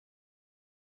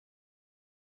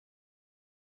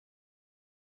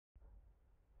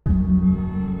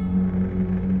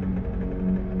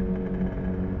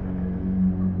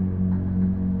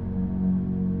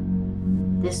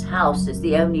this house is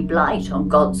the only blight on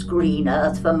God's green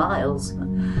earth for miles.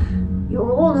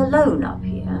 You're all alone up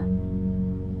here.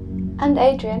 And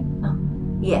Adrian. Oh,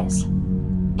 yes,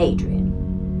 Adrian.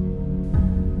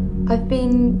 I've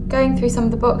been going through some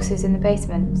of the boxes in the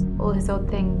basement, all his old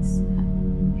things,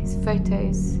 his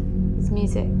photos, his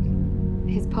music,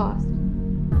 his past.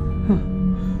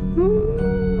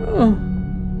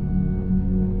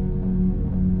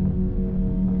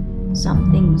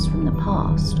 Some things from the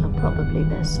past are probably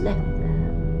best left there.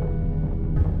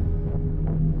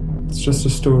 It's just a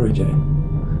story, Jane.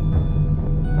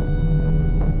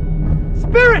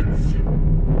 Spirits!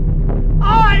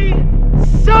 I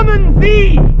summon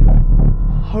thee!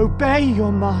 Obey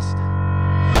your master.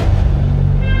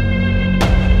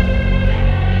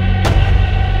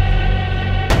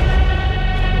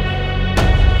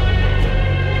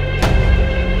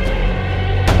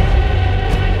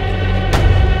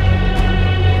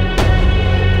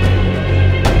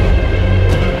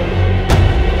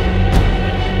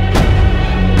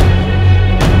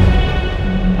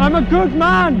 I'm a good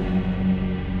man!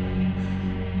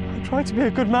 I try to be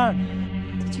a good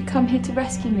man. Did you come here to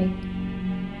rescue me?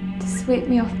 To sweep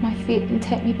me off my feet and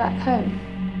take me back home?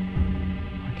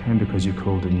 I came because you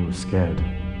called and you were scared.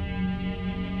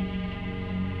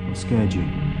 What scared you?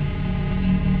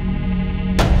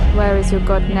 Where is your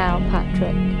God now,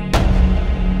 Patrick?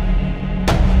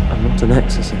 I'm not an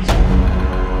exorcist.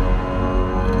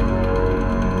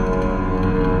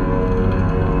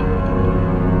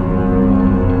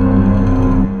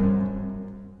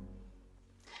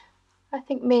 I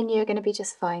think me and you are going to be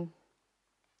just fine.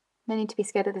 No need to be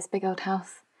scared of this big old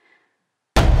house.